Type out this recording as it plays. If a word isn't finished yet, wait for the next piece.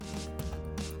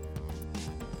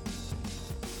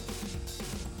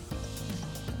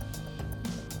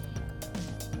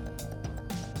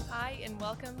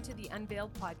welcome to the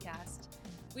Unveiled podcast.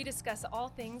 We discuss all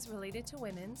things related to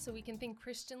women so we can think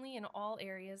Christianly in all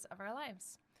areas of our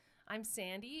lives. I'm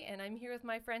Sandi, and I'm here with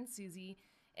my friend Susie,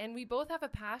 and we both have a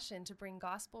passion to bring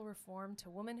gospel reform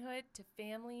to womanhood, to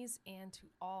families, and to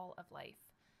all of life.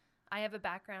 I have a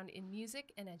background in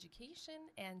music and education,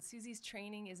 and Susie's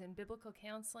training is in biblical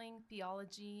counseling,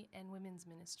 theology, and women's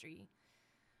ministry.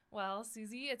 Well,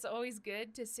 Susie, it's always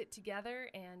good to sit together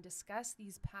and discuss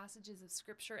these passages of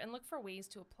Scripture and look for ways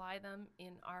to apply them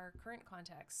in our current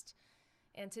context.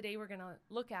 And today we're going to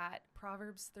look at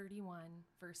Proverbs 31,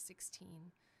 verse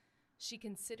 16. She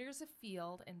considers a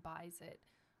field and buys it.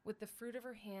 With the fruit of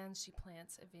her hands, she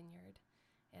plants a vineyard.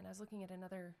 And I was looking at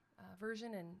another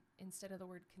version, and instead of the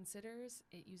word considers,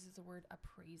 it uses the word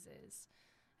appraises.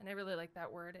 And I really like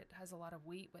that word. It has a lot of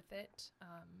weight with it.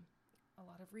 A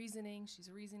lot of reasoning.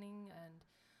 She's reasoning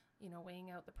and,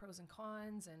 weighing out the pros and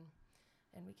cons,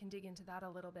 and we can dig into that a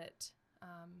little bit.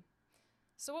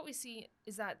 So what we see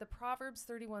is that the Proverbs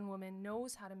 31 woman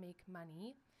knows how to make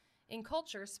money. In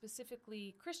culture,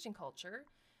 specifically Christian culture,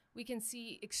 we can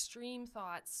see extreme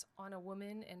thoughts on a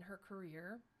woman and her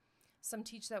career. Some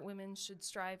teach that women should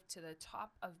strive to the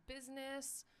top of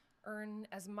business, earn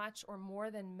as much or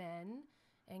more than men,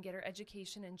 and get her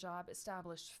education and job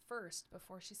established first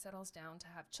before she settles down to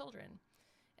have children.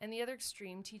 And the other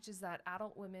extreme teaches that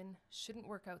adult women shouldn't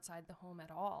work outside the home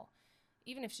at all.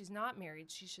 Even if she's not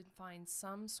married, she should find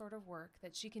some sort of work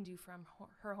that she can do from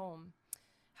her home.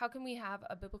 How can we have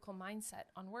a biblical mindset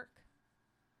on work?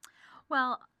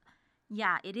 Well,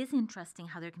 yeah, it is interesting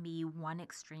how there can be one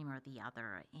extreme or the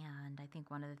other. And I think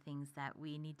one of the things that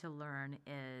we need to learn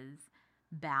is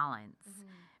balance,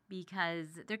 because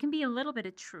there can be a little bit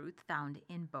of truth found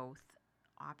in both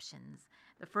options.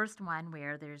 The first one,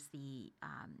 where there's the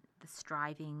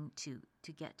striving to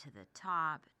get to the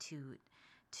top, to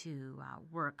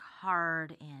work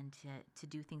hard and to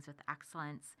do things with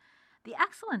excellence. The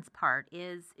excellence part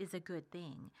is a good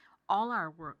thing. All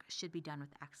our work should be done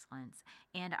with excellence,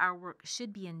 and our work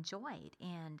should be enjoyed.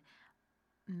 And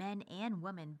men and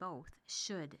women both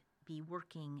should be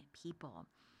working people.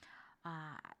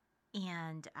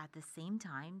 And at the same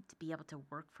time, to be able to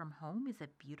work from home is a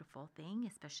beautiful thing,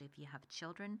 especially if you have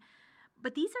children.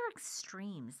 But these are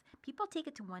extremes. People take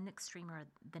it to one extreme or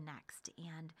the next.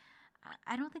 And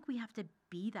I don't think we have to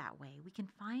be that way. We can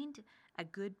find a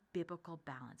good biblical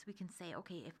balance. We can say,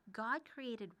 okay, if God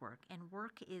created work and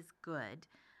work is good,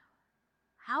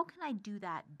 how can I do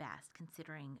that best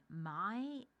considering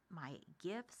my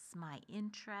gifts, my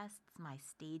interests, my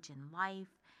stage in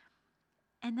life,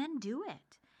 and then do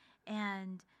it.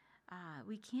 And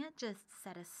we can't just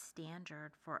set a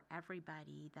standard for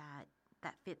everybody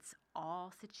that fits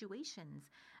all situations.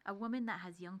 A woman that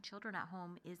has young children at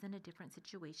home is in a different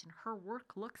situation. Her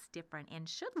work looks different and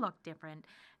should look different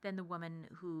than the woman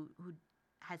who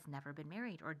has never been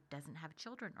married or doesn't have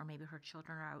children, or maybe her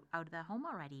children are out of the home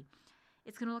already.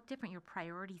 It's going to look different. Your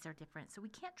priorities are different. So we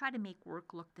can't try to make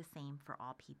work look the same for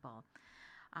all people.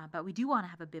 But we do want to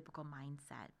have a biblical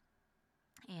mindset.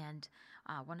 And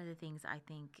one of the things I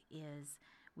think is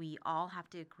we all have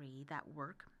to agree that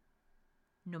work,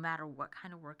 no matter what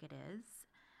kind of work it is,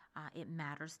 it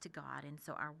matters to God. And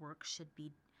so our work should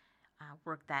be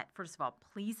work that, first of all,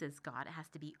 pleases God. It has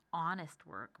to be honest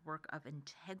work of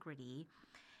integrity.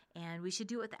 And we should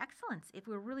do it with excellence. If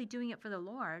we're really doing it for the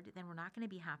Lord, then we're not going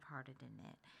to be half-hearted in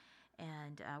it.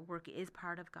 And work is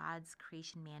part of God's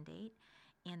creation mandate.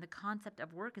 And the concept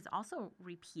of work is also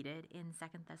repeated in 2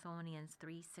 Thessalonians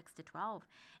 3, 6-12.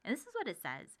 And this is what it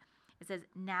says. It says,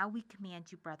 "Now we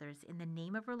command you, brothers, in the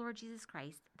name of our Lord Jesus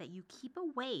Christ, that you keep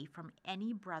away from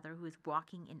any brother who is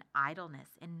walking in idleness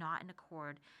and not in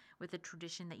accord with the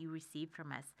tradition that you received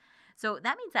from us." So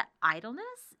that means that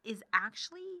idleness is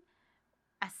actually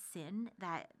a sin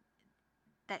that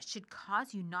should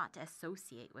cause you not to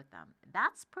associate with them.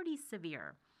 That's pretty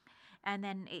severe. And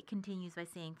then it continues by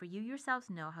saying, "For you yourselves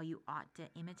know how you ought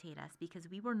to imitate us, because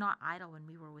we were not idle when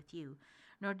we were with you,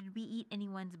 nor did we eat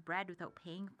anyone's bread without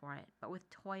paying for it. But with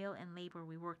toil and labor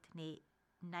we worked night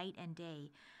and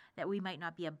day, that we might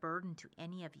not be a burden to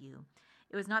any of you.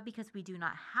 It was not because we do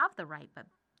not have the right, but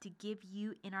to give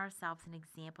you in ourselves an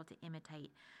example to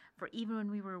imitate. For even when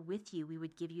we were with you, we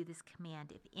would give you this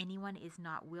command: if anyone is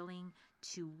not willing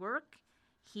to work,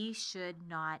 he should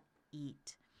not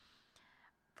eat.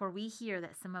 For we hear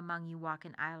that some among you walk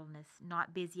in idleness,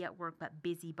 not busy at work, but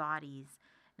busy bodies.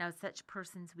 Now such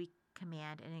persons we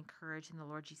command and encourage in the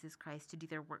Lord Jesus Christ to do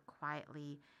their work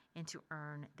quietly and to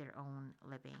earn their own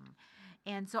living."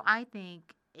 And so I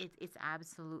think it's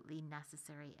absolutely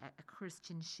necessary. A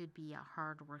Christian should be a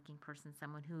hardworking person,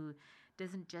 someone who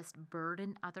doesn't just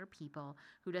burden other people,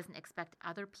 who doesn't expect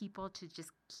other people to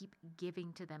just keep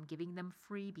giving to them, giving them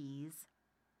freebies.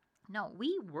 No,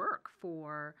 we work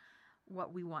for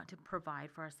what we want to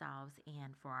provide for ourselves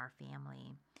and for our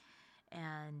family.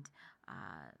 And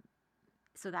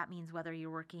so that means whether you're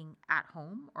working at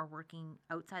home or working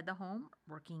outside the home,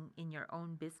 working in your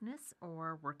own business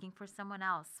or working for someone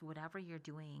else, whatever you're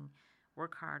doing,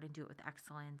 work hard and do it with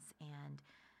excellence and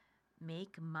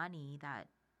make money that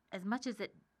as much as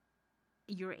that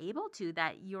you're able to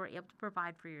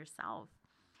provide for yourself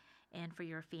and for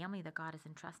your family that God has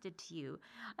entrusted to you.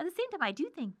 At the same time, I do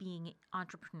think being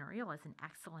entrepreneurial is an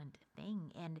excellent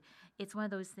thing. And it's one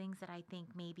of those things that I think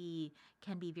maybe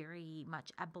can be very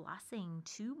much a blessing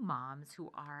to moms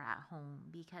who are at home.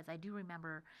 Because I do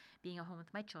remember being at home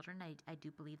with my children. I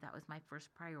do believe that was my first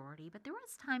priority. But there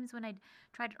was times when I'd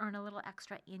try to earn a little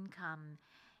extra income.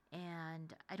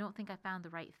 And I don't think I found the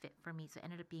right fit for me. So it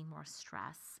ended up being more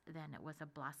stress than it was a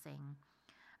blessing.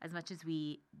 As much as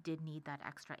we did need that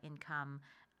extra income,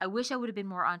 I wish I would have been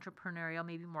more entrepreneurial,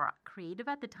 maybe more creative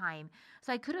at the time.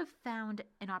 So I could have found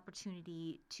an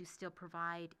opportunity to still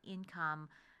provide income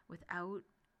without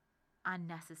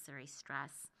unnecessary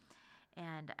stress.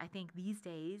 And I think these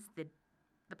days, the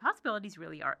possibilities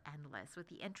really are endless. With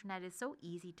the internet, it's so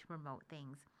easy to promote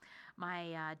things.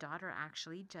 My daughter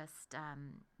actually just,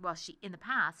 she in the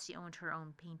past, she owned her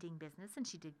own painting business and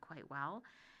she did quite well.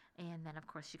 And then, of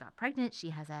course, she got pregnant. She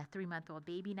has a 3-month-old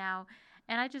baby now.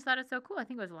 And I just thought it's so cool. I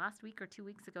think it was last week or 2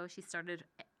 weeks ago, she started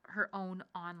her own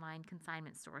online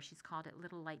consignment store. She's called it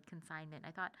Little Light Consignment.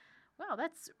 I thought, wow,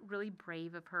 that's really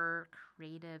brave of her,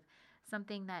 creative,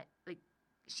 something that like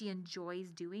she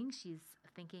enjoys doing. She's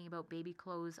thinking about baby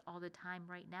clothes all the time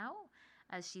right now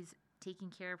as she's taking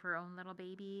care of her own little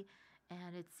baby.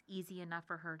 And it's easy enough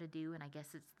for her to do, and I guess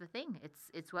it's the thing.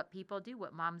 It's what people do,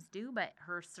 what moms do, but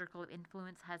her circle of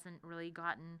influence hasn't really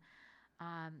gotten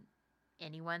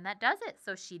anyone that does it.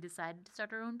 So she decided to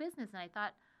start her own business, and I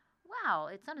thought, wow,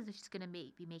 it's not as if she's going to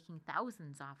be making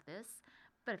thousands off this,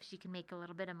 but if she can make a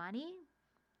little bit of money,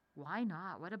 why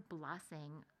not? What a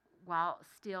blessing, while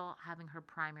still having her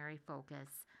primary focus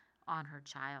on her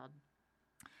child.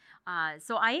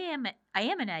 So I am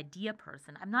an idea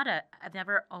person. I've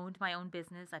never owned my own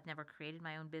business. I've never created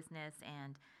my own business.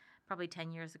 And probably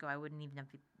 10 years ago, I wouldn't even have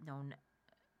known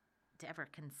to ever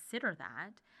consider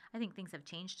that. I think things have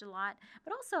changed a lot.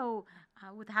 But also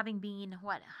with having been,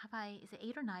 is it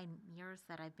 8 or 9 years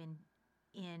that I've been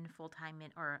in full-time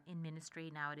or in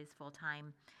ministry? Now it is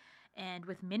full-time. And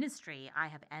with ministry, I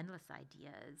have endless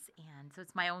ideas. And so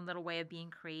it's my own little way of being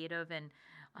creative and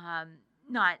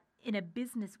not in a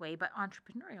business way, but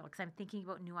entrepreneurial, because I'm thinking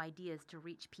about new ideas to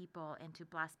reach people and to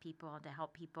bless people and to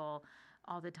help people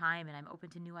all the time. And I'm open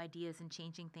to new ideas and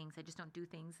changing things. I just don't do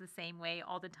things the same way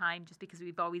all the time just because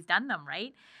we've always done them,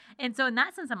 right? And so in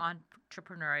that sense, I'm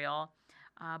entrepreneurial,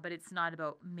 but it's not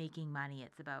about making money.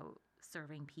 It's about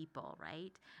serving people,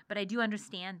 right? But I do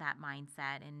understand that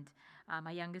mindset. And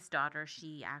my youngest daughter,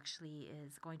 she actually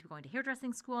is going to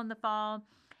hairdressing school in the fall.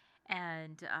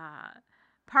 And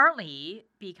partly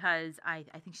because I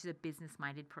think she's a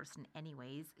business-minded person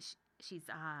anyways. She's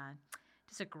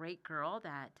just a great girl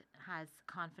that has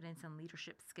confidence and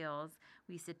leadership skills.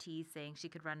 We used to tease saying she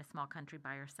could run a small country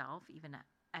by herself, even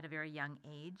at a very young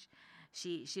age.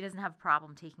 She doesn't have a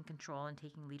problem taking control and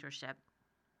taking leadership.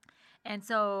 And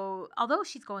so although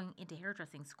she's going into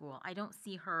hairdressing school, I don't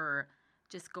see her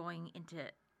just going into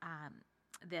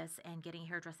this and getting a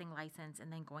hairdressing license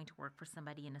and then going to work for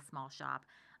somebody in a small shop.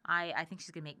 I think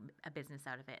she's going to make a business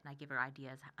out of it, and I give her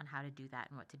ideas on how to do that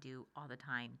and what to do all the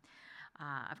time.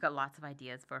 I've got lots of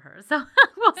ideas for her, so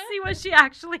we'll see what she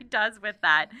actually does with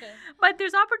that. But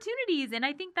there's opportunities, and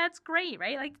I think that's great,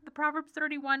 right? Like the Proverbs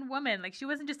 31 woman, like she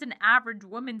wasn't just an average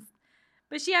woman,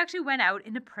 but she actually went out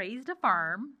and appraised a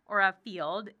farm or a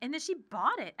field, and then she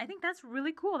bought it. I think that's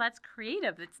really cool. That's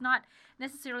creative. It's not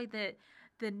necessarily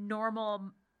the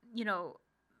normal,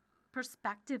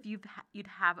 perspective you'd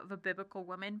have of a biblical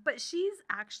woman, but she's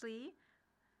actually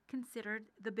considered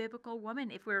the biblical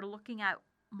woman. If we're looking at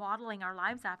modeling our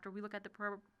lives after, we look at the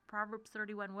Proverbs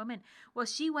 31 woman. Well,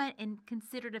 she went and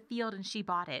considered a field and she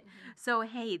bought it. Mm-hmm. So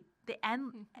hey,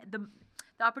 the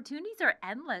opportunities are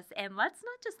endless, and let's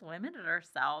not just limit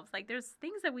ourselves. Like there's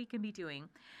things that we can be doing.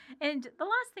 And the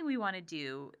last thing we want to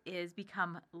do is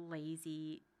become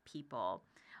lazy people.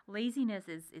 Laziness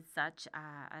is such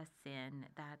a sin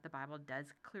that the Bible does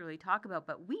clearly talk about,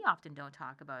 but we often don't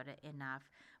talk about it enough.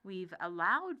 We've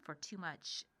allowed for too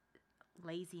much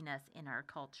laziness in our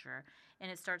culture.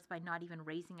 And it starts by not even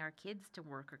raising our kids to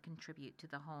work or contribute to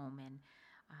the home, and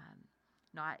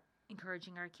not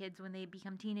encouraging our kids when they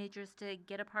become teenagers to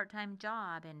get a part-time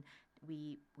job. And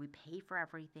we pay for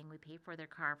everything. We pay for their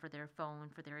car, for their phone,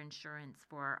 for their insurance,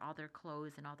 for all their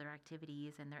clothes and all their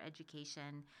activities and their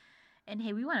education. And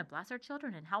hey, we want to bless our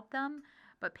children and help them,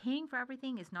 but paying for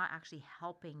everything is not actually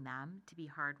helping them to be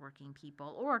hardworking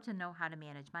people or to know how to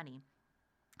manage money.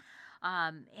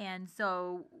 And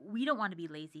so we don't want to be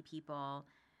lazy people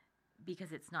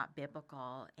because it's not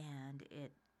biblical, and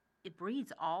it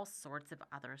breeds all sorts of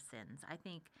other sins. I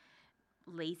think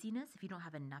laziness, if you don't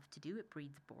have enough to do, it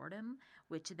breeds boredom,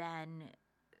 which then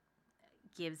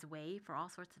gives way for all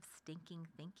sorts of stinking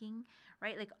thinking,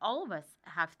 right? Like all of us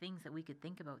have things that we could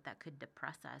think about that could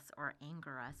depress us or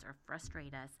anger us or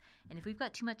frustrate us. And if we've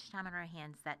got too much time on our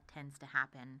hands, that tends to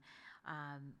happen.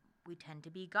 We tend to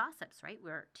be gossips, right?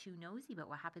 We're too nosy about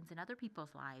what happens in other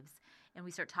people's lives. And we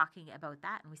start talking about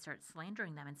that, and we start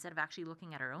slandering them instead of actually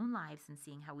looking at our own lives and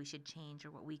seeing how we should change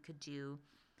or what we could do.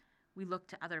 We look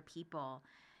to other people.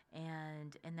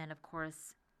 And then, of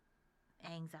course,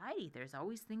 anxiety. There's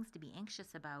always things to be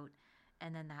anxious about,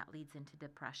 and then that leads into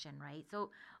depression, right? So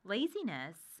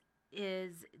laziness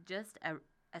is just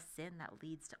a sin that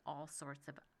leads to all sorts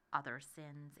of other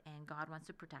sins, and God wants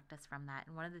to protect us from that.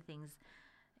 And one of the things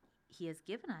He has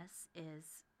given us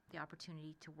is the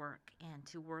opportunity to work, and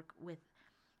to work with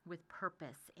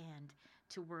purpose, and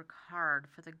to work hard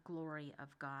for the glory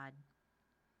of God.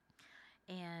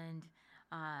 And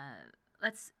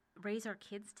let's raise our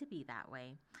kids to be that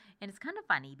way. And it's kind of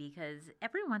funny because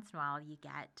every once in a while you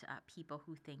get people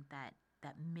who think that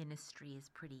ministry is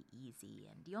pretty easy.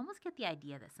 And you almost get the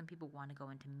idea that some people want to go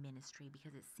into ministry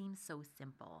because it seems so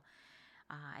simple.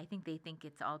 I think they think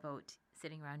it's all about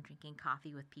sitting around drinking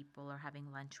coffee with people or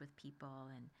having lunch with people.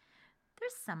 And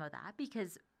there's some of that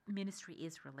because ministry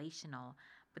is relational,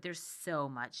 but there's so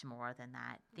much more than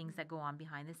that. Things that go on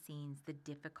behind the scenes, the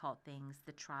difficult things,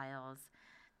 the trials,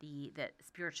 the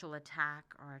spiritual attack,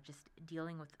 or just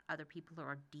dealing with other people who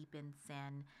are deep in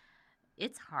sin.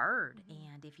 It's hard.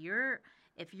 And if you're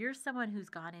someone who's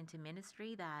gone into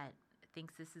ministry that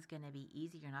thinks this is going to be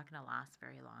easy, you're not going to last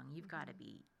very long. You've got to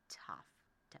be tough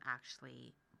to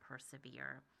actually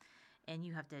persevere, and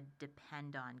you have to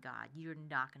depend on God. You're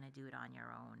not going to do it on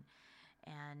your own.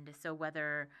 And so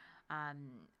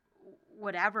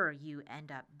whatever you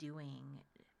end up doing,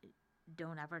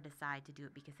 don't ever decide to do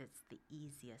it because it's the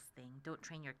easiest thing. Don't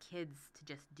train your kids to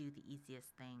just do the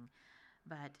easiest thing,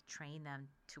 but train them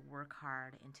to work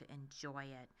hard and to enjoy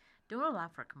it. Don't allow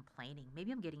for complaining.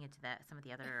 Maybe I'm getting into some of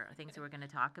the other things that we're going to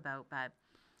talk about, but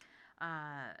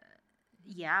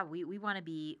yeah, we want to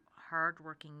be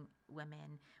hardworking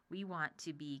women. We want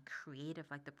to be creative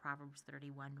like the Proverbs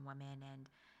 31 women. And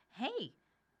hey,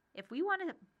 if we want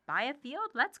to buy a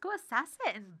field, let's go assess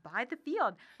it and buy the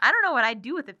field. I don't know what I'd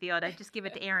do with the field. I'd just give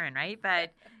it to Aaron, right?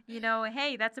 But,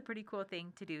 hey, that's a pretty cool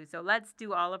thing to do. So let's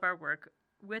do all of our work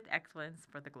with excellence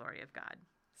for the glory of God.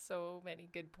 So many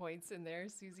good points in there,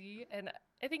 Susie. And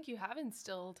I think you have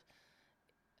instilled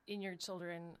in your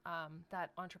children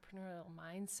that entrepreneurial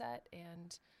mindset.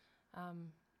 And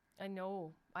I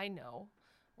know,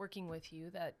 working with you,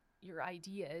 that your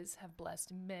ideas have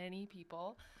blessed many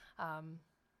people.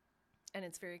 And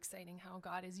it's very exciting how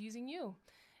God is using you.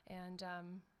 And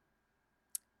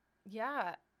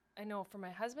yeah, I know for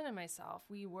my husband and myself,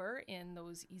 we were in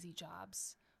those easy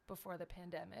jobs before the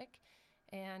pandemic,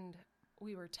 and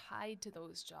we were tied to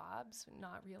those jobs,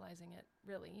 not realizing it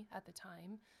really at the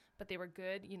time, but they were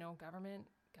good, government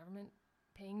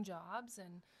paying jobs,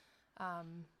 and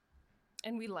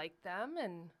we liked them.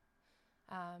 And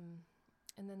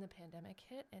then the pandemic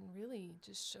hit and really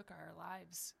just shook our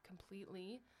lives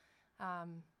completely.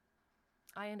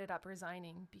 I ended up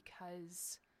resigning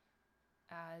because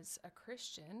as a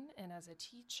Christian and as a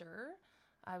teacher,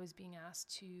 I was being asked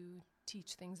to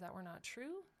teach things that were not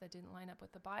true, that didn't line up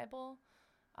with the Bible,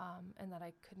 and that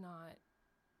I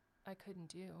couldn't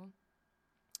do.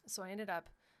 So I ended up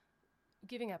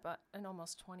giving up an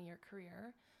almost 20-year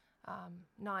career,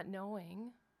 not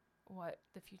knowing what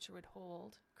the future would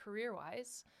hold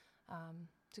career-wise,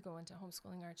 to go into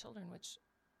homeschooling our children, which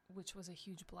was a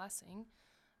huge blessing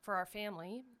for our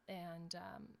family, and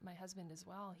my husband as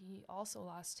well. He also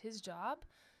lost his job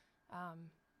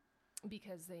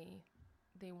because they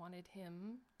wanted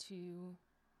him to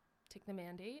take the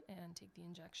mandate and take the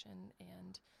injection,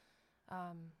 and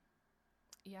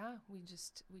we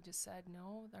just said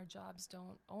no. Our jobs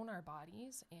don't own our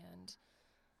bodies, and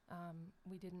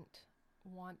we didn't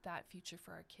want that future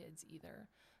for our kids either.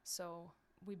 So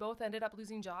we both ended up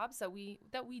losing jobs that we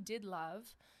did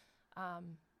love.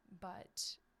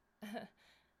 But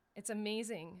it's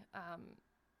amazing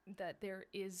that there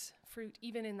is fruit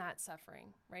even in that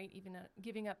suffering, right? Even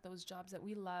giving up those jobs that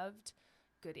we loved,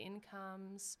 good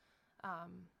incomes.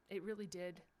 It really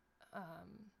did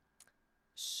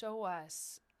show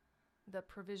us the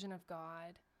provision of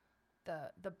God,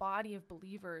 the body of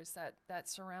believers that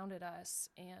surrounded us,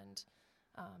 and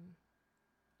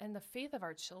the faith of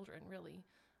our children really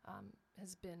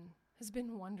has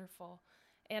been wonderful.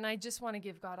 And I just want to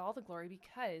give God all the glory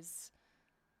because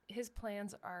his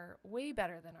plans are way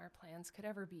better than our plans could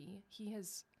ever be. He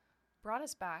has brought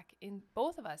us back, in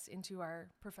both of us, into our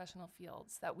professional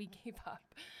fields that we gave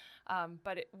up.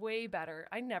 But way better.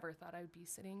 I never thought I would be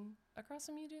sitting across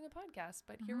from you doing a podcast,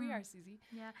 but here we are, Susie.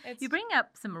 Yeah. You bring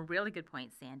up some really good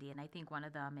points, Sandy, and I think one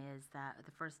of them is that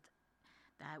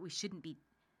that we shouldn't be,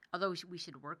 although we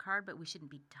should work hard, but we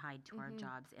shouldn't be tied to our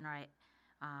jobs. And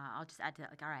I'll just add to that,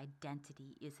 like, our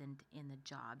identity isn't in the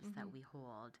jobs that we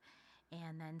hold.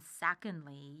 And then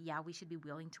secondly, we should be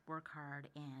willing to work hard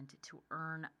and to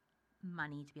earn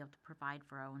money to be able to provide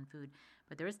for our own food.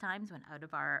 But there's times when out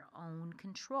of our own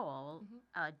control,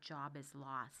 a job is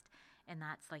lost. And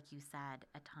that's, like you said,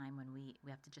 a time when we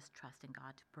have to just trust in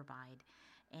God to provide.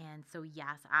 And so,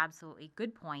 yes, absolutely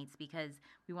good points, because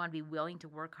we want to be willing to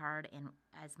work hard, and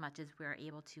as much as we're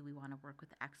able to, we want to work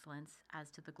with excellence as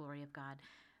to the glory of God.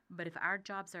 But if our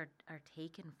jobs are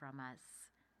taken from us,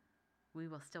 we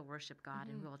will still worship God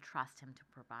and we will trust him to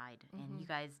provide. And you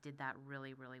guys did that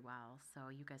really, really well. So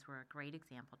you guys were a great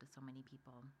example to so many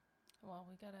people. Well,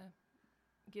 we got to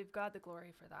give God the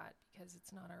glory for that, because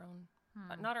it's not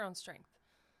our own strength.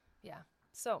 Yeah.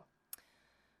 So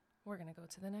we're going to go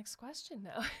to the next question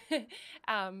now.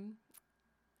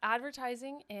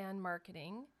 Advertising and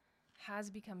marketing has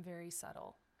become very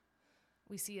subtle.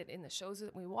 We see it in the shows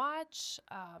that we watch,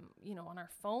 on our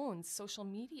phones, social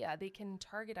media. They can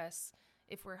target us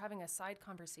if we're having a side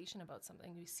conversation about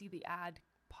something. We see the ad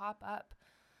pop up.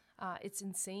 It's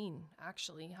insane,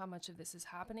 actually, how much of this is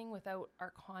happening without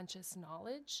our conscious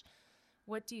knowledge.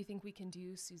 What do you think we can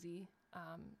do, Susie,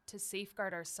 to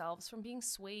safeguard ourselves from being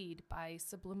swayed by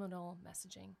subliminal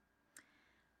messaging?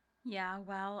 Yeah,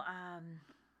 well,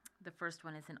 the first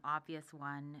one is an obvious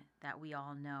one that we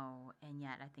all know, and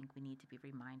yet I think we need to be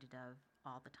reminded of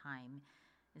all the time,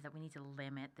 is that we need to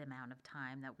limit the amount of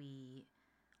time that we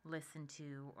listen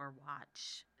to or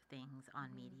watch things on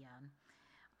media,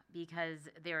 because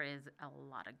there is a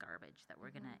lot of garbage that we're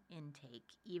going to intake,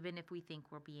 even if we think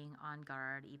we're being on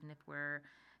guard, even if we're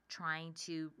trying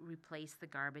to replace the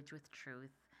garbage with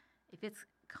truth. If it's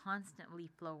constantly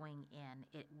flowing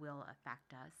in, it will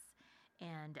affect us.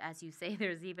 And as you say,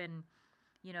 there's even,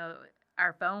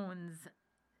 our phones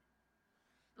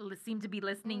seem to be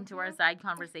listening to our side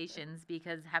conversations,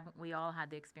 because haven't we all had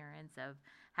the experience of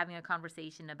having a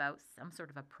conversation about some sort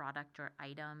of a product or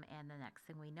item, and the next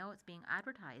thing we know, it's being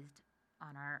advertised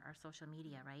on our social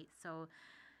media, right? So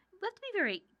we have to be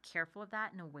very careful of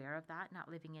that and aware of that, not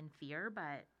living in fear,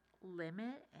 but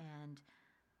limit, and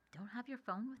don't have your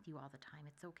phone with you all the time.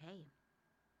 It's okay.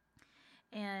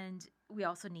 And we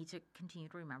also need to continue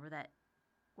to remember that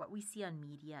what we see on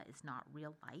media is not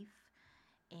real life,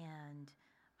 and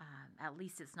at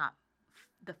least it's not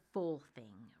the full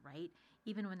thing, right?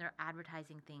 Even when they're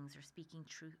advertising things or speaking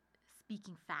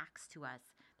facts to us,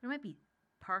 there might be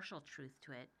partial truth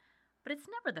to it, but it's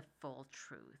never the full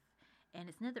truth, and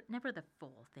it's never the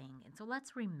full thing. And so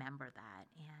let's remember that,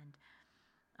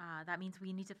 and that means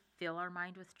we need to fill our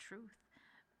mind with truth.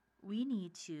 We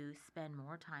need to spend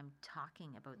more time talking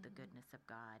about the goodness of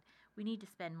God. We need to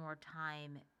spend more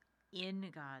time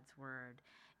in God's word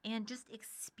and just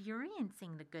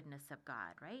experiencing the goodness of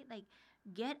God, right? Like,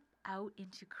 get out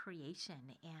into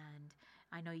creation. And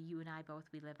I know you and I both,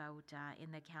 we live out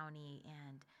in the county,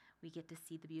 and we get to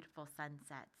see the beautiful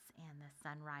sunsets and the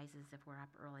sunrises if we're up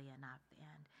early enough,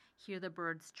 and hear the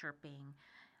birds chirping.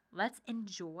 Let's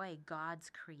enjoy God's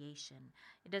creation.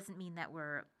 It doesn't mean that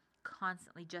we're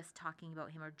constantly just talking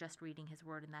about him or just reading his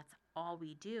word and that's all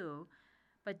we do,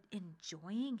 but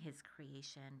enjoying his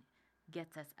creation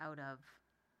gets us out of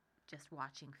just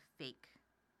watching fake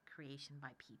creation by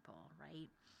people, right?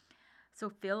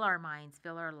 So fill our minds,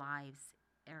 fill our lives,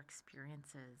 our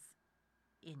experiences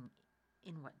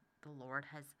in what the Lord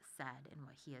has said and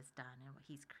what he has done and what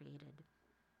he's created.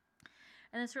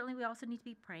 And then certainly we also need to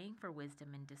be praying for wisdom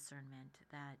and discernment,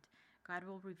 that God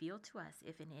will reveal to us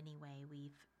if in any way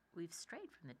we've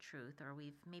strayed from the truth, or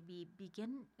we've maybe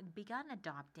begun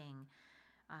adopting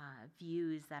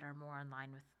views that are more in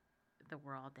line with the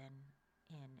world than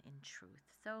in truth.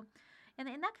 So, and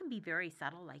that can be very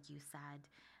subtle, like you said.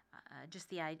 Just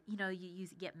the idea, you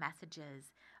get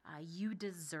messages You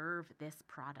deserve this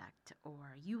product,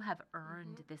 or you have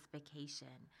earned Mm-hmm. this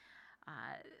vacation.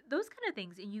 Those kind of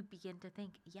things. And you begin to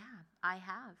think, yeah, I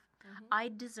have. Mm-hmm. I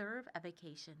deserve a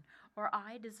vacation, or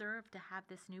I deserve to have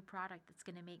this new product that's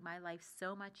going to make my life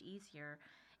so much easier.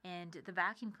 And the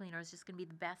vacuum cleaner is just going to be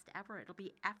the best ever. It'll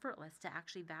be effortless to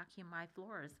actually vacuum my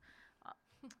floors. Uh,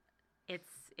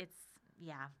 it's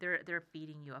yeah, they're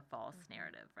feeding you a false Mm-hmm.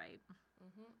 narrative, right?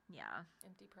 Mm-hmm. Yeah.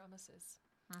 Empty promises.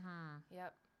 Mhm.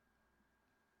 Yep.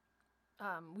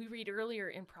 We read earlier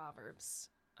in Proverbs,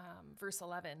 verse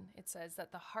 11, it says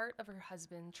that the heart of her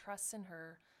husband trusts in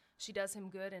her. She does him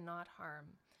good and not harm.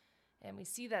 And we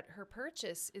see that her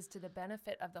purchase is to the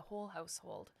benefit of the whole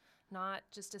household, not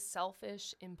just a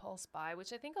selfish impulse buy,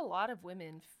 which I think a lot of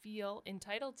women feel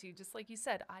entitled to. Just like you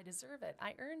said, I deserve it,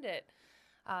 I earned it.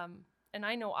 And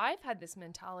I know I've had this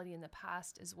mentality in the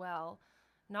past as well.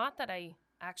 Not that I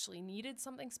actually needed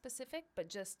something specific, but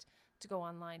just to go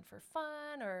online for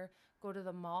fun or go to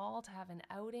the mall to have an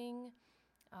outing.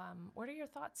 What are your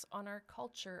thoughts on our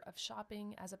culture of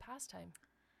shopping as a pastime?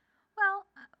 Well,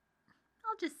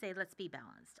 I'll just say let's be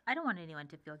balanced. I don't want anyone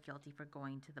to feel guilty for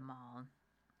going to the mall.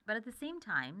 But at the same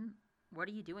time, what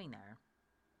are you doing there?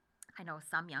 I know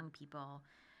some young people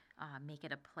make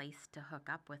it a place to hook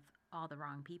up with all the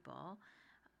wrong people.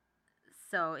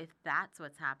 So if that's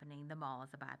what's happening, the mall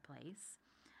is a bad place.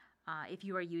 If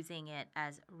you are using it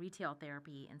as retail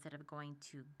therapy instead of going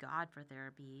to God for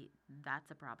therapy,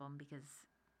 that's a problem because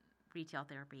retail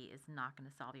therapy is not going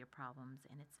to solve your problems,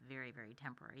 and it's very, very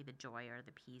temporary. The joy or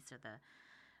the peace or the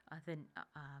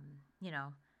you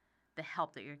know, the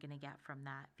help that you're going to get from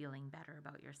that feeling better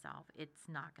about yourself, it's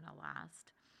not going to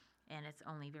last, and it's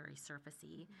only very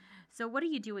surfacey. So what are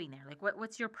you doing there? Like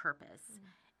what's your purpose?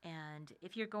 Mm. And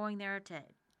if you're going there to,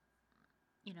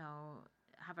 you know,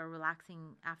 have a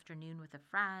relaxing afternoon with a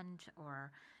friend,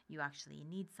 or you actually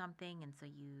need something and so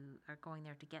you are going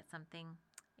there to get something,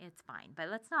 it's fine. But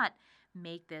let's not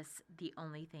make this the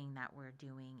only thing that we're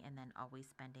doing and then always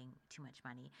spending too much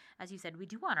money. As you said, we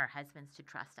do want our husbands to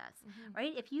trust us, Mm-hmm.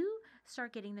 right? If you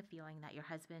start getting the feeling that your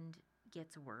husband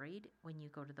gets worried when you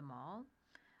go to the mall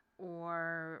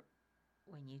or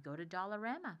when you go to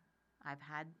Dollarama, I've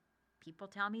had people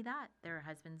tell me that their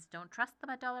husbands don't trust them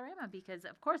at Dollarama because,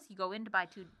 of course, you go in to buy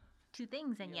two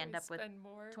things and You you end always up with spend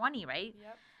more. 20, right?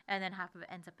 Yep. And then half of it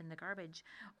ends up in the garbage.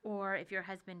 Or if your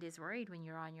husband is worried when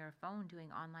you're on your phone doing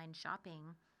online shopping,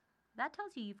 that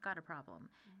tells you you've got a problem.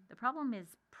 Mm. The problem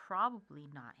is probably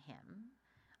not him.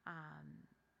 Um,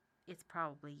 it's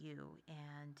probably you,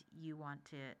 and you want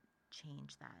to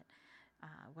change that.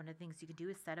 One of the things you can do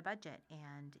is set a budget.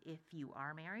 And if you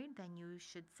are married, then you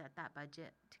should set that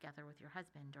budget together with your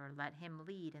husband or let him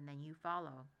lead and then you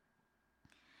follow.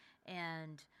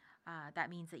 And that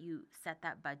means that you set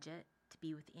that budget to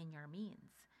be within your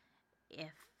means.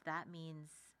 If that means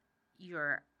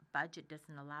your budget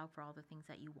doesn't allow for all the things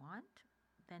that you want,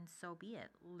 then so be it.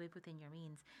 Live within your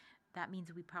means. That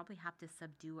means we probably have to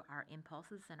subdue our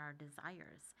impulses and our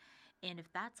desires. And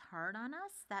if that's hard on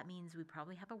us, that means we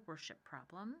probably have a worship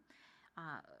problem.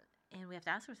 Uh, and we have to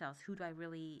ask ourselves, who do I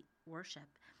really worship?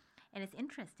 And it's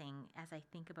interesting as I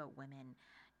think about women,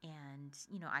 and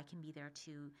I can be there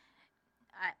too.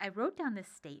 I wrote down this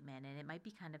statement, and it might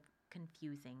be kind of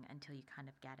confusing until you kind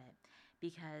of get it.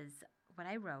 Because what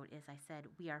I wrote is I said,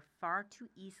 we are far too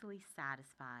easily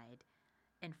satisfied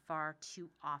and far too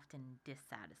often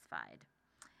dissatisfied.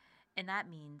 And that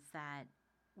means that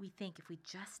we think if we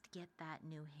just get that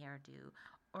new hairdo,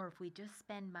 or if we just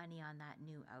spend money on that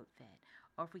new outfit,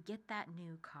 or if we get that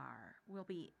new car, we'll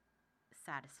be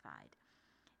satisfied.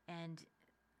 And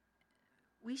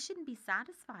we shouldn't be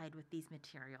satisfied with these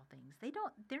material things.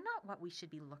 They're not what we should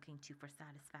be looking to for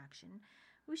satisfaction.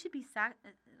 We should be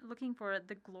looking for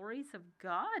the glories of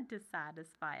God to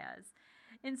satisfy us.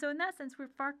 And so in that sense, we're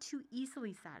far too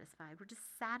easily satisfied. We're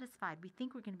just satisfied. We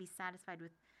think we're going to be satisfied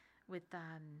with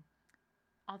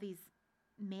all these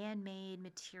man-made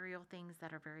material things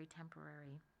that are very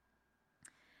temporary.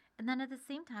 And then at the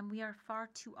same time, we are far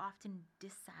too often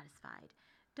dissatisfied.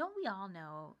 Don't we all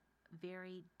know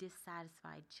very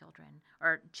dissatisfied children,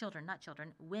 or children, not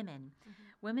children, women, Mm-hmm.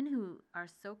 women who are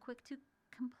so quick to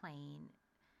complain,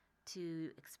 to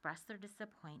express their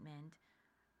disappointment.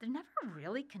 They're never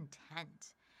really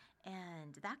content.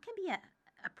 And that can be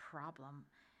a problem.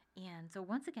 And so,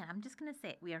 once again, I'm just going to say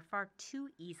it. We are far too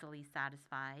easily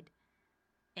satisfied,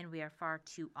 and we are far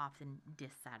too often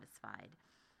dissatisfied.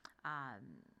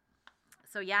 Um,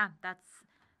 so yeah,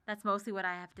 that's mostly what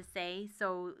I have to say.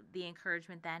 So the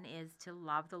encouragement then is to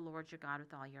love the Lord your God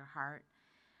with all your heart,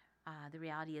 The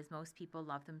reality is most people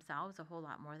love themselves a whole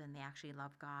lot more than they actually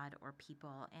love God or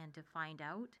people. And to find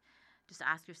out, just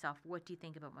ask yourself, what do you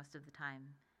think about most of the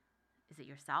time? Is it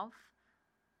yourself?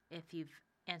 If you've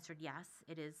answered yes,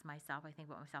 it is myself, I think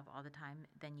about myself all the time,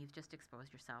 then you've just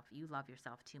exposed yourself. You love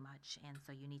yourself too much. And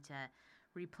so you need to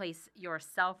replace your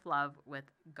self-love with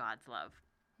God's love.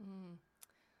 Mm.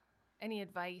 Any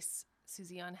advice,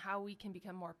 Susie, on how we can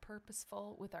become more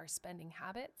purposeful with our spending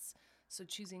habits? So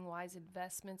choosing wise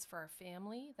investments for our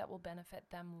family that will benefit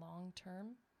them long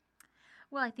term?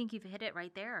 Well, I think you've hit it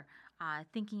right there.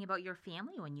 Thinking about your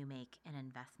family when you make an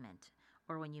investment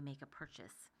or when you make a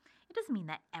purchase. It doesn't mean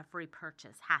that every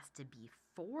purchase has to be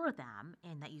for them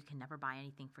and that you can never buy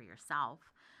anything for yourself.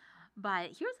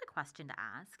 But here's a question to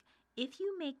ask. If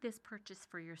you make this purchase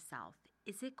for yourself,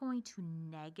 is it going to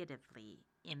negatively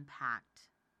impact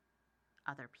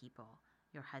other people,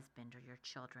 your husband or your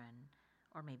children,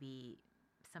 or maybe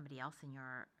somebody else in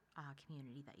your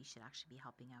community that you should actually be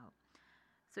helping out?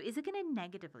 So is it going to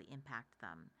negatively impact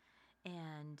them?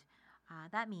 And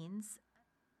that means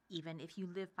even if you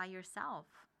live by yourself,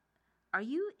 are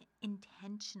you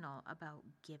intentional about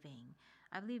giving?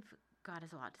 I believe God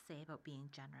has a lot to say about being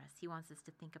generous. He wants us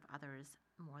to think of others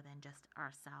more than just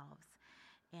ourselves.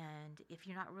 And if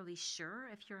you're not really sure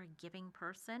if you're a giving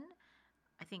person,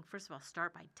 I think first of all,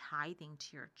 start by tithing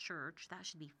to your church. That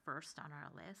should be first on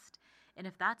our list. And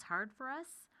if that's hard for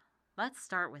us, let's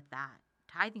start with that.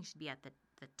 Tithing should be at the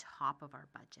top of our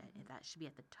budget. That should be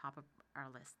at the top of our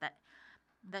list.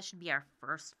 That should be our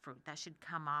first fruit. That should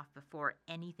come off before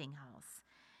anything else.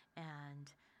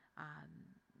 And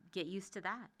get used to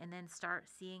that. And then start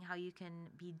seeing how you can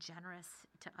be generous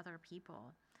to other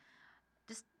people.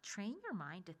 Just train your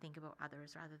mind to think about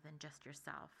others rather than just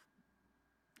yourself.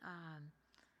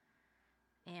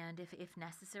 And if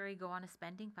necessary, go on a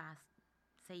spending fast.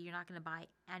 Say you're not going to buy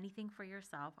anything for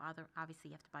yourself. Obviously,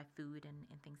 you have to buy food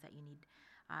and things that you need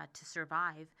to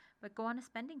survive. But go on a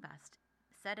spending fast.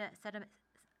 Set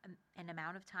an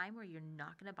amount of time where you're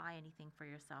not going to buy anything for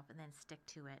yourself, and then stick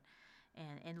to it.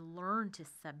 And learn to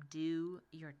subdue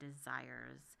your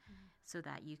desires so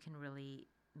that you can really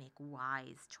make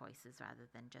wise choices rather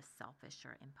than just selfish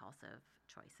or impulsive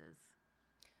choices.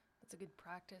 That's a good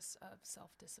practice of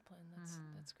self-discipline.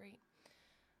 That's great.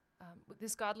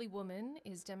 This godly woman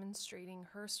is demonstrating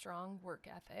her strong work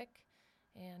ethic,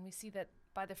 and we see that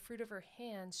by the fruit of her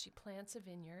hands, she plants a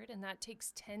vineyard, and that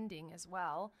takes tending as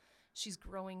well. She's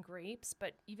growing grapes,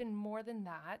 but even more than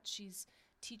that, she's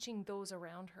teaching those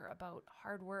around her about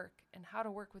hard work and how to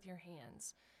work with your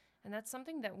hands. And that's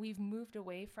something that we've moved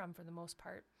away from for the most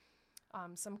part.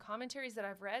 Some commentaries that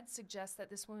I've read suggest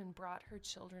that this woman brought her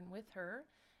children with her,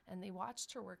 and they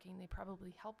watched her working. They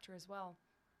probably helped her as well.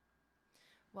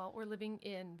 Well, we're living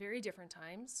in very different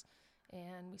times,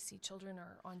 and we see children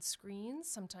are on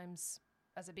screens, sometimes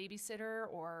as a babysitter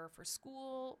or for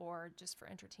school or just for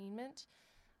entertainment.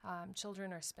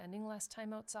 Children are spending less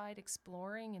time outside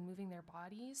exploring and moving their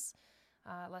bodies,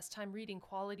 less time reading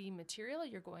quality material.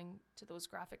 You're going to those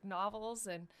graphic novels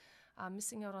and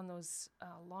missing out on those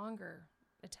longer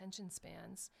attention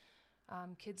spans.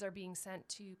 Kids are being sent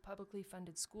to publicly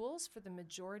funded schools for the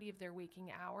majority of their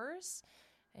waking hours.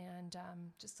 And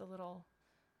just a little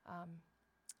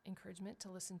encouragement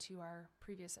to listen to our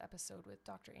previous episode with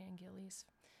Dr. Ann Gillies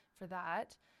for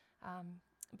that.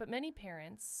 But many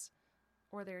parents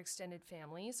or their extended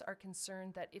families are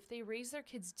concerned that if they raise their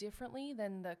kids differently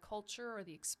than the culture or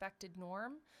the expected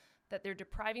norm, that they're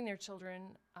depriving their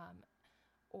children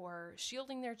or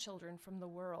shielding their children from the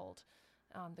world.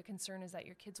 The concern is that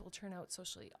your kids will turn out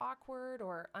socially awkward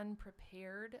or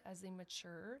unprepared as they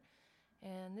mature.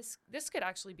 And this could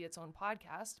actually be its own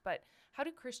podcast, but how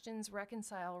do Christians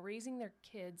reconcile raising their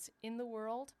kids in the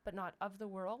world but not of the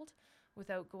world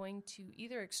without going to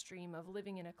either extreme of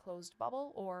living in a closed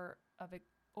bubble or of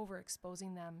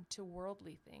overexposing them to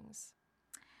worldly things?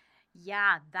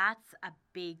 Yeah, that's a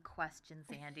big question,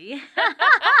 Sandy.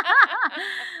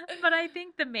 But I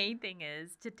think the main thing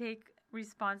is to take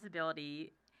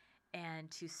responsibility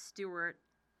and to steward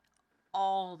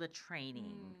all the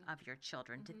training of your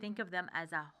children, to think of them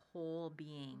as a whole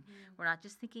being. We're not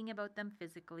just thinking about them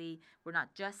physically. We're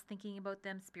not just thinking about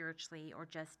them spiritually or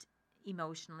just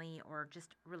emotionally or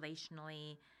just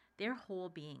relationally. They're whole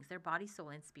beings. They're body, soul,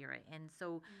 and spirit. And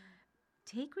so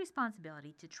take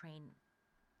responsibility to train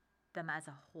them as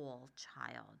a whole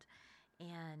child.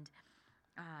 And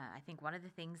I think one of the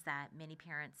things that many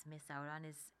parents miss out on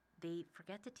is they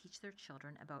forget to teach their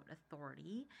children about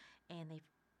authority, and they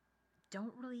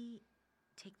don't really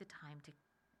take the time to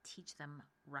teach them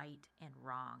right and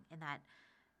wrong, and that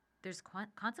there's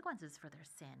consequences for their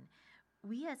sin.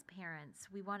 we as parents,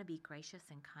 we want to be gracious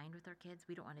and kind with our kids.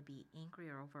 We don't want to be angry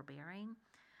or overbearing.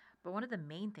 But one of the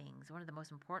main things, one of the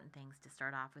most important things to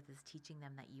start off with is teaching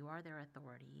them that you are their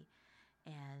authority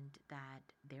and that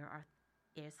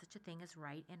is such a thing as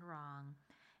right and wrong.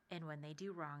 And when they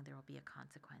do wrong, there will be a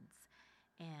consequence.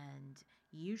 And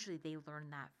usually they learn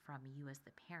that from you as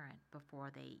the parent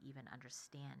before they even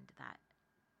understand that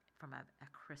from a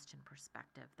Christian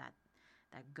perspective, that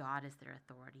God is their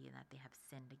authority and that they have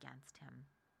sinned against him.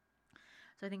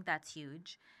 So I think that's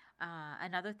huge.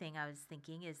 Another thing I was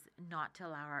thinking is not to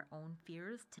allow our own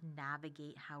fears to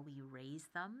navigate how we raise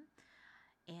them.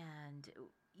 And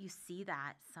you see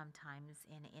that sometimes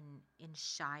in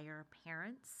shyer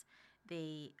parents.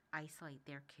 They isolate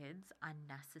their kids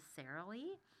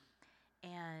unnecessarily.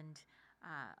 And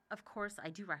of course, I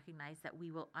do recognize that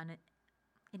we will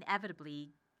inevitably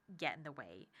get in the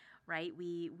way, right?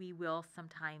 We will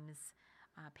sometimes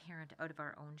parent out of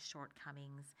our own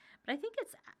shortcomings. But I think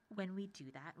it's when we do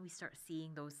that and we start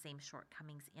seeing those same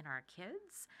shortcomings in our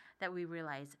kids that we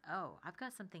realize, oh, I've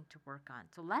got something to work on.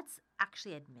 So let's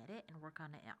actually admit it and work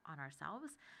on it on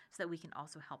ourselves so that we can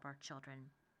also help our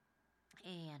children.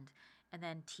 And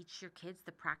then teach your kids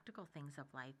the practical things of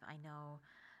life. I know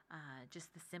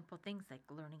just the simple things like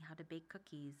learning how to bake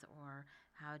cookies or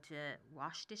how to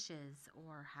wash dishes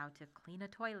or how to clean a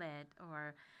toilet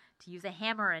or to use a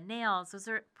hammer and nails. Those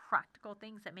are practical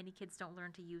things that many kids don't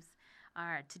learn to use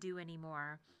to do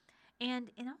anymore. And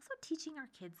also teaching our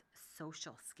kids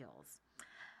social skills.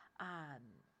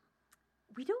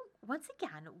 Once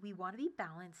again, we want to be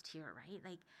balanced here, right?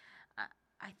 Like,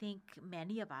 I think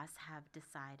many of us have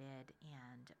decided,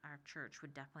 and our church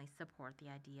would definitely support the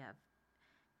idea of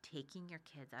taking your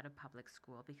kids out of public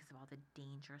school because of all the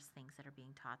dangerous things that are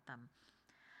being taught them.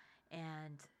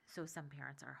 And so some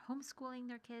parents are homeschooling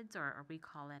their kids, or we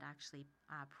call it actually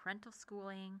parental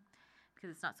schooling,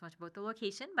 because it's not so much about the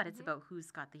location, but it's about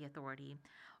who's got the authority.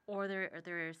 Or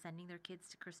they're sending their kids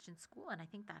to Christian school, and I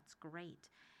think that's great.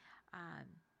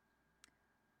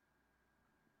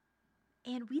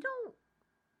 And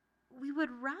we would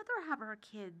rather have our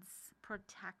kids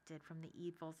protected from the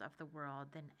evils of the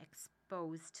world than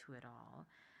exposed to it all.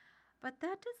 But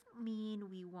that doesn't mean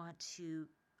we want to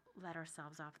let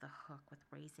ourselves off the hook with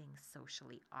raising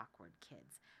socially awkward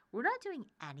kids. We're not doing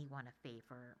anyone a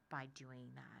favor by doing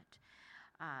that.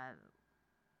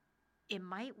 It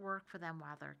might work for them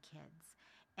while they're kids.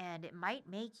 And it might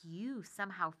make you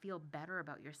somehow feel better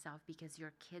about yourself because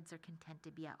your kids are content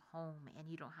to be at home and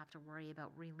you don't have to worry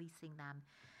about releasing them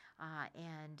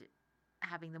and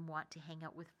having them want to hang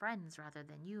out with friends rather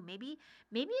than you. Maybe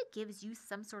it gives you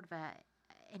some sort of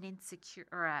an insecure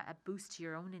or a boost to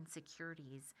your own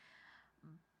insecurities.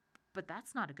 But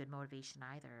that's not a good motivation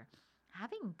either.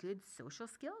 Having good social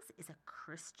skills is a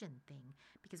Christian thing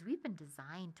because we've been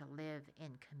designed to live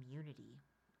in community.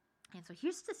 And so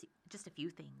here's just a few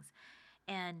things.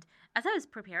 And as I was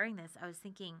preparing this, I was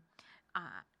thinking,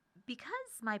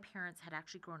 because my parents had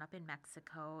actually grown up in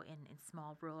Mexico in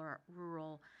small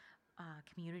rural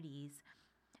communities,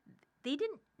 they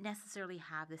didn't necessarily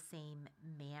have the same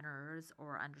manners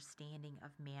or understanding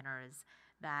of manners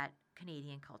that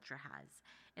Canadian culture has.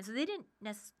 And so they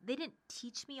didn't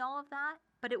teach me all of that,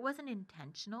 but it wasn't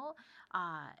intentional.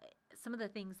 Some of the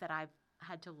things that I've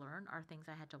had to learn are things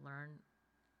I had to learn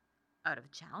out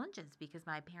of challenges because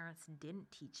my parents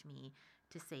didn't teach me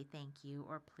to say thank you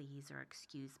or please or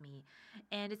excuse me.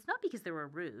 And it's not because they were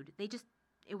rude.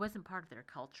 It wasn't part of their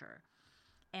culture.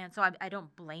 And so I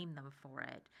don't blame them for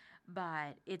it,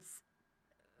 but it's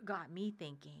got me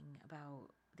thinking about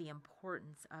the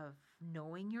importance of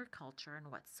knowing your culture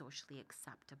and what's socially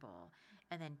acceptable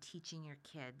and then teaching your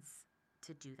kids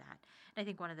to do that. And I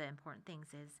think one of the important things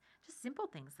is just simple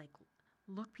things like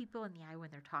look people in the eye when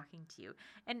they're talking to you.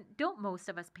 And don't most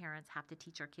of us parents have to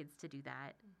teach our kids to do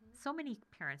that? So many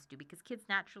parents do because kids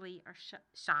naturally are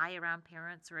shy around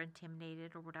parents or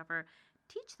intimidated or whatever.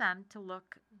 Teach them to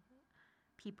look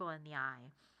people in the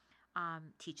eye.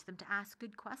 Teach them to ask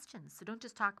good questions. So don't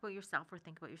just talk about yourself or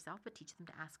think about yourself, but teach them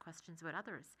to ask questions about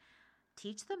others.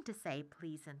 Teach them to say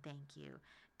please and thank you.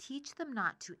 Teach them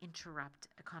not to interrupt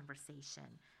a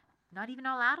conversation. Not even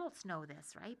all adults know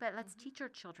this, right? But let's teach our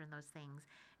children those things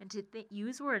and to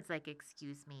use words like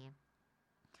excuse me.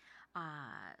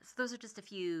 So those are just a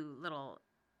few little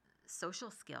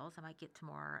social skills. I might get to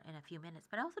more in a few minutes.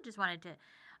 But I also just wanted to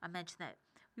mention that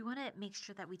we want to make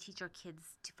sure that we teach our kids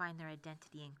to find their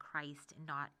identity in Christ and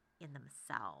not in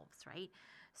themselves, right?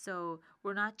 So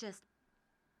we're not just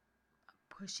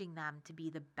pushing them to be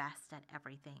the best at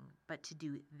everything, but to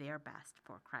do their best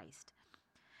for Christ.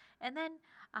 And then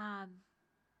I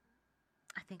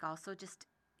think also just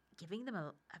giving them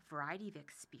a variety of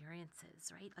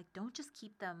experiences, right? Like, don't just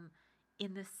keep them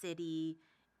in the city,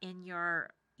 in your,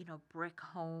 brick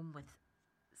home with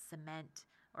cement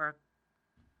or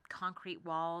concrete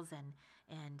walls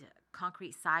and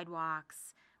concrete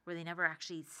sidewalks where they never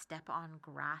actually step on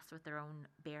grass with their own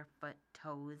barefoot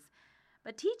toes.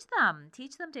 But teach them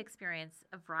to experience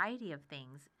a variety of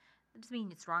things. That doesn't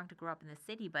mean it's wrong to grow up in the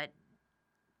city, but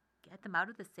get them out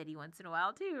of the city once in a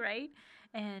while too, right?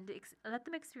 And let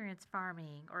them experience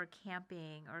farming or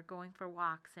camping or going for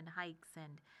walks and hikes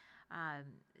and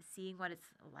seeing what it's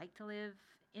like to live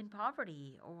in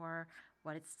poverty or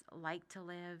what it's like to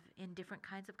live in different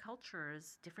kinds of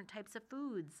cultures, different types of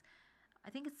foods. I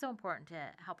think it's so important to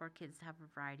help our kids have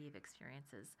a variety of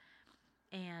experiences.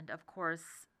 And of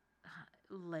course,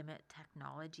 limit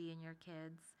technology in your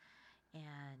kids.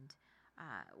 And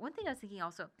one thing I was thinking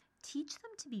also, teach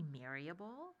them to be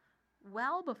marriable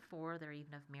well before they're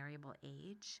even of marriable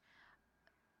age,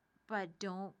 but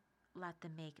don't let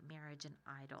them make marriage an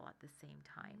idol at the same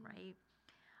time, right?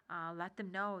 Let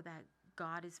them know that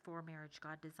God is for marriage,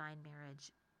 God designed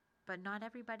marriage, but not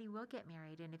everybody will get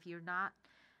married. And if you're not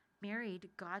married,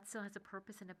 God still has a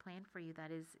purpose and a plan for you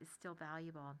that is still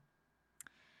valuable.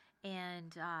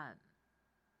 And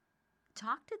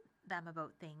talk to them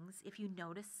about things. If you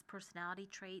notice personality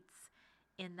traits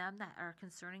in them that are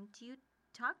concerning to you,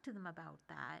 talk to them about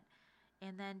that.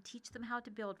 And then teach them how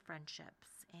to build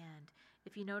friendships. And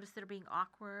if you notice they're being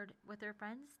awkward with their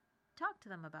friends, talk to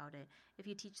them about it. If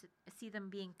you see them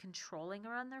being controlling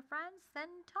around their friends, then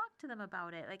talk to them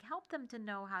about it. Like, help them to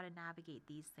know how to navigate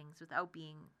these things without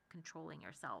being controlling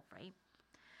yourself, right?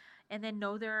 And then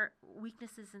know their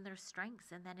weaknesses and their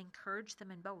strengths, and then encourage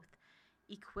them in both.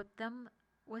 Equip them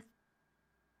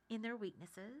in their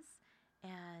weaknesses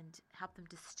and help them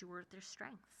to steward their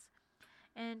strengths.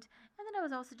 And then I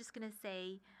was also just going to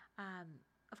say,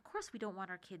 of course, we don't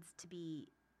want our kids to be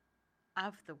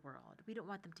of the world. We don't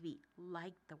want them to be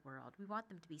like the world. We want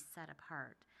them to be set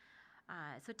apart.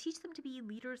 So teach them to be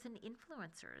leaders and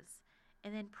influencers,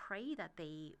 and then pray that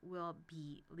they will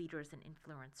be leaders and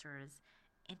influencers,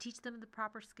 and teach them the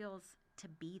proper skills to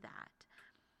be that.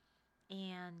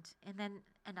 And then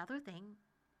another thing,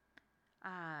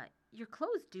 your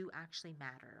clothes do actually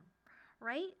matter,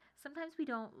 right? Sometimes we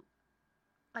don't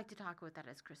like to talk about that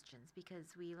as Christians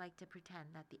because we like to pretend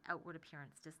that the outward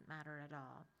appearance doesn't matter at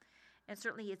all. And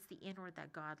certainly it's the inward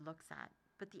that God looks at.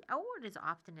 But the outward is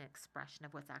often an expression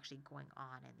of what's actually going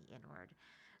on in the inward.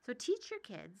 So teach your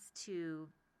kids to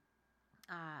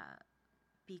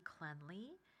be cleanly,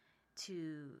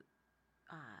 to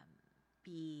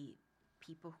be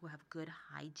people who have good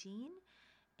hygiene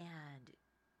and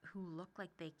who look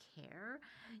like they care.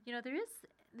 There is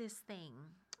this thing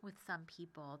with some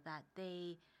people that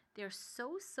they're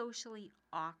so socially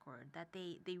awkward that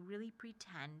they really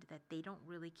pretend that they don't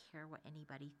really care what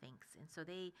anybody thinks. And so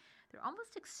they're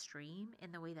almost extreme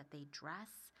in the way that they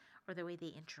dress or the way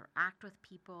they interact with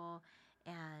people.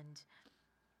 And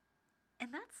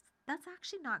that's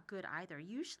actually not good either.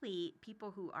 Usually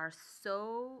people who are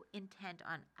so intent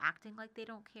on acting like they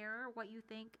don't care what you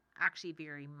think actually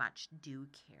very much do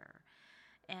care.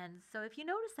 And so if you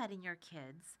notice that in your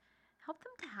kids, help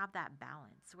them to have that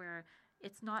balance where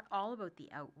it's not all about the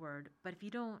outward, but if you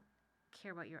don't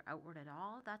care about your outward at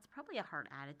all, that's probably a hard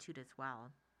attitude as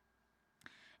well.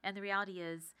 And the reality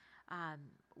is,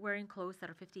 wearing clothes that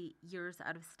are 50 years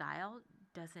out of style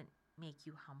doesn't make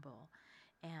you humble,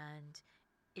 and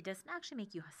it doesn't actually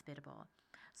make you hospitable.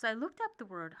 So I looked up the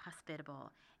word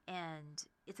hospitable, and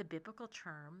it's a biblical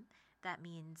term that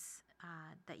means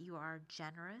that you are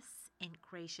generous and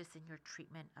gracious in your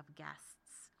treatment of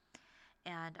guests.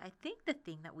 And I think the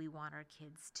thing that we want our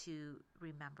kids to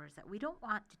remember is that we don't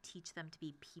want to teach them to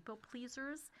be people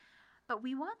pleasers, but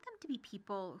we want them to be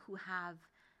people who have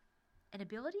an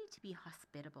ability to be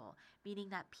hospitable, meaning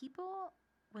that people,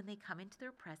 when they come into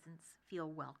their presence,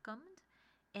 feel welcomed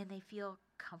and they feel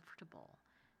comfortable,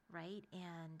 right?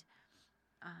 And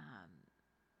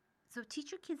so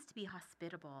teach your kids to be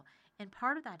hospitable. And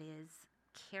part of that is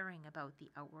caring about the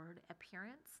outward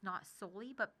appearance, not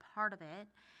solely, but part of it.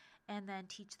 And then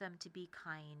teach them to be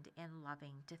kind and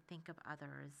loving, to think of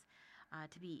others,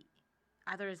 to be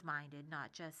others-minded,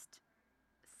 not just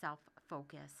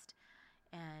self-focused.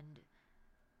 And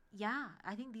yeah,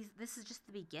 I think this is just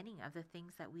the beginning of the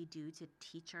things that we do to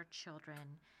teach our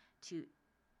children to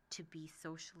be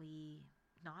socially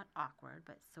not awkward,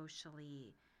 but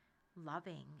socially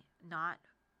loving, not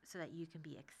so that you can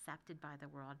be accepted by the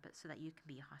world, but so that you can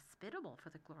be hospitable for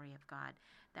the glory of God.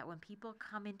 That when people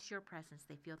come into your presence,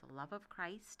 they feel the love of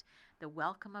Christ, the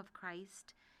welcome of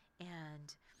Christ,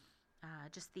 and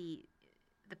just the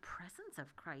the presence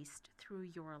of Christ through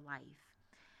your life.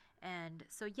 And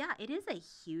so, yeah, it is a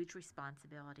huge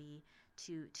responsibility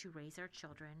to raise our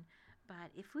children.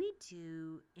 But if we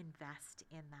do invest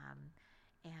in them,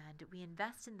 and we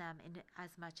invest in them in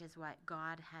as much as what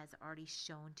God has already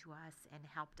shown to us and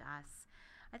helped us,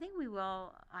 I think we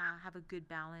will have a good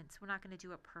balance. We're not going to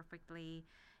do it perfectly.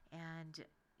 And,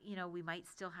 we might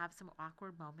still have some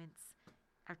awkward moments.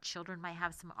 Our children might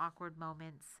have some awkward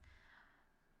moments.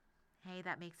 Hey,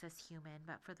 that makes us human.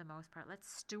 But for the most part, let's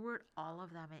steward all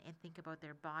of them and think about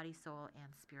their body, soul,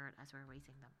 and spirit as we're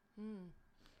raising them.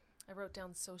 I wrote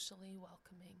down socially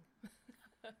welcoming.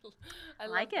 I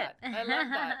like it. I love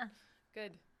that.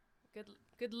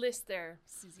 Good list there,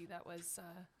 Susie. That was,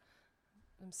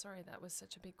 I'm sorry, that was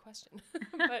such a big question,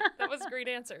 but that was a great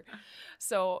answer.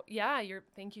 So yeah,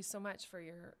 thank you so much for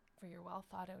your well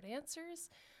thought out answers.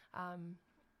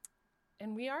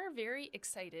 And we are very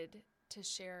excited to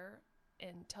share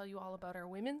and tell you all about our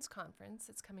women's conference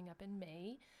that's coming up in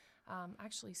May.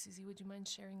 Actually, Susie, would you mind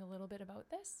sharing a little bit about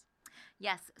this?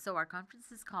 Yes. So our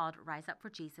conference is called Rise Up for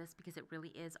Jesus because it really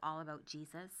is all about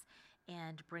Jesus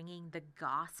and bringing the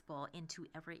gospel into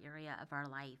every area of our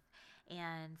life.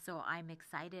 And so I'm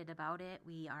excited about it.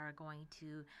 We are going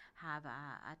to have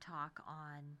a talk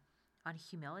on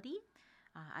humility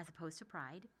as opposed to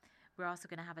pride. We're also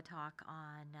going to have a talk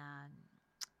on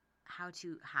how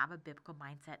to have a biblical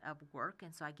mindset of work.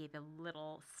 And so I gave a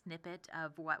little snippet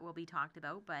of what will be talked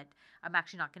about, but I'm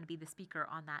actually not going to be the speaker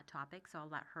on that topic, so I'll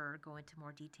let her go into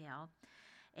more detail.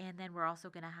 And then we're also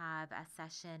going to have a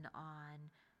session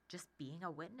on just being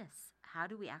a witness. How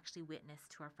do we actually witness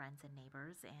to our friends and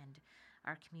neighbors and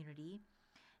our community?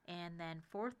 And then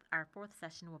our fourth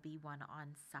session will be one on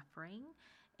suffering.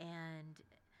 And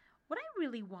what I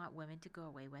really want women to go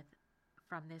away with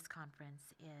from this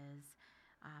conference is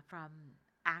from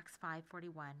Acts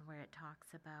 5:41, where it talks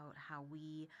about how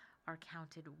we are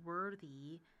counted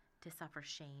worthy to suffer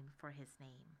shame for his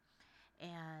name.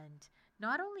 And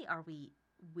not only are we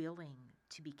willing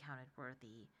to be counted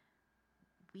worthy,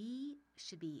 we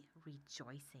should be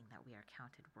rejoicing that we are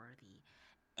counted worthy.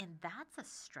 And that's a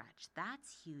stretch.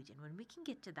 That's huge. And when we can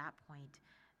get to that point,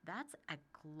 that's a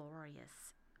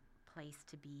glorious place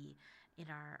to be in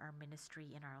our ministry,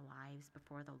 in our lives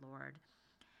before the Lord.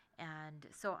 And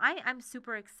so I'm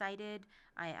super excited.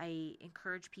 I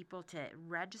encourage people to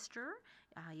register.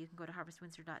 You can go to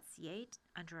harvestwindsor.ca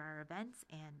under our events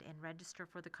and register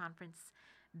for the conference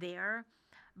there.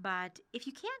 But if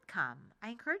you can't come, I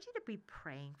encourage you to be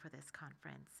praying for this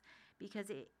conference because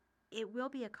it will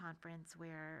be a conference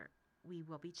where we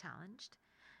will be challenged.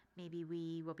 Maybe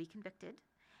we will be convicted.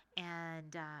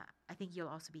 And I think you'll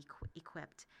also be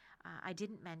equipped. I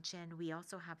didn't mention we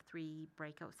also have 3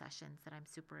 breakout sessions that I'm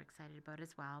super excited about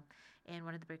as well. And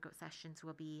one of the breakout sessions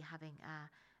will be having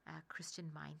a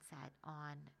Christian mindset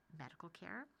on medical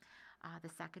care. The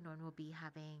second one will be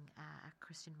having a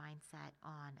Christian mindset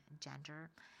on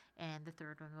gender. And the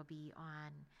third one will be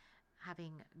on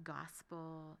having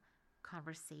gospel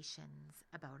conversations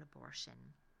about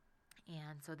abortion.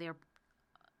 And so they're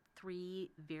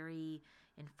 3 very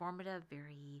informative,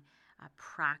 very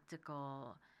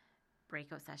practical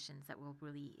breakout sessions that will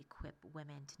really equip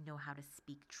women to know how to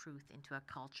speak truth into a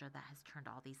culture that has turned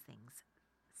all these things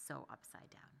so upside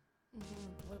down.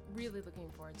 We're really looking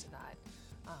forward to that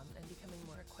and becoming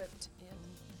more equipped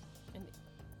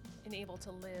and able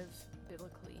to live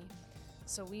biblically.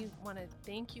 So we want to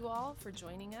thank you all for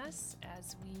joining us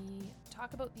as we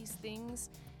talk about these things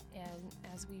and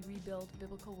as we rebuild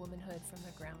biblical womanhood from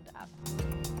the ground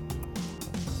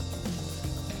up.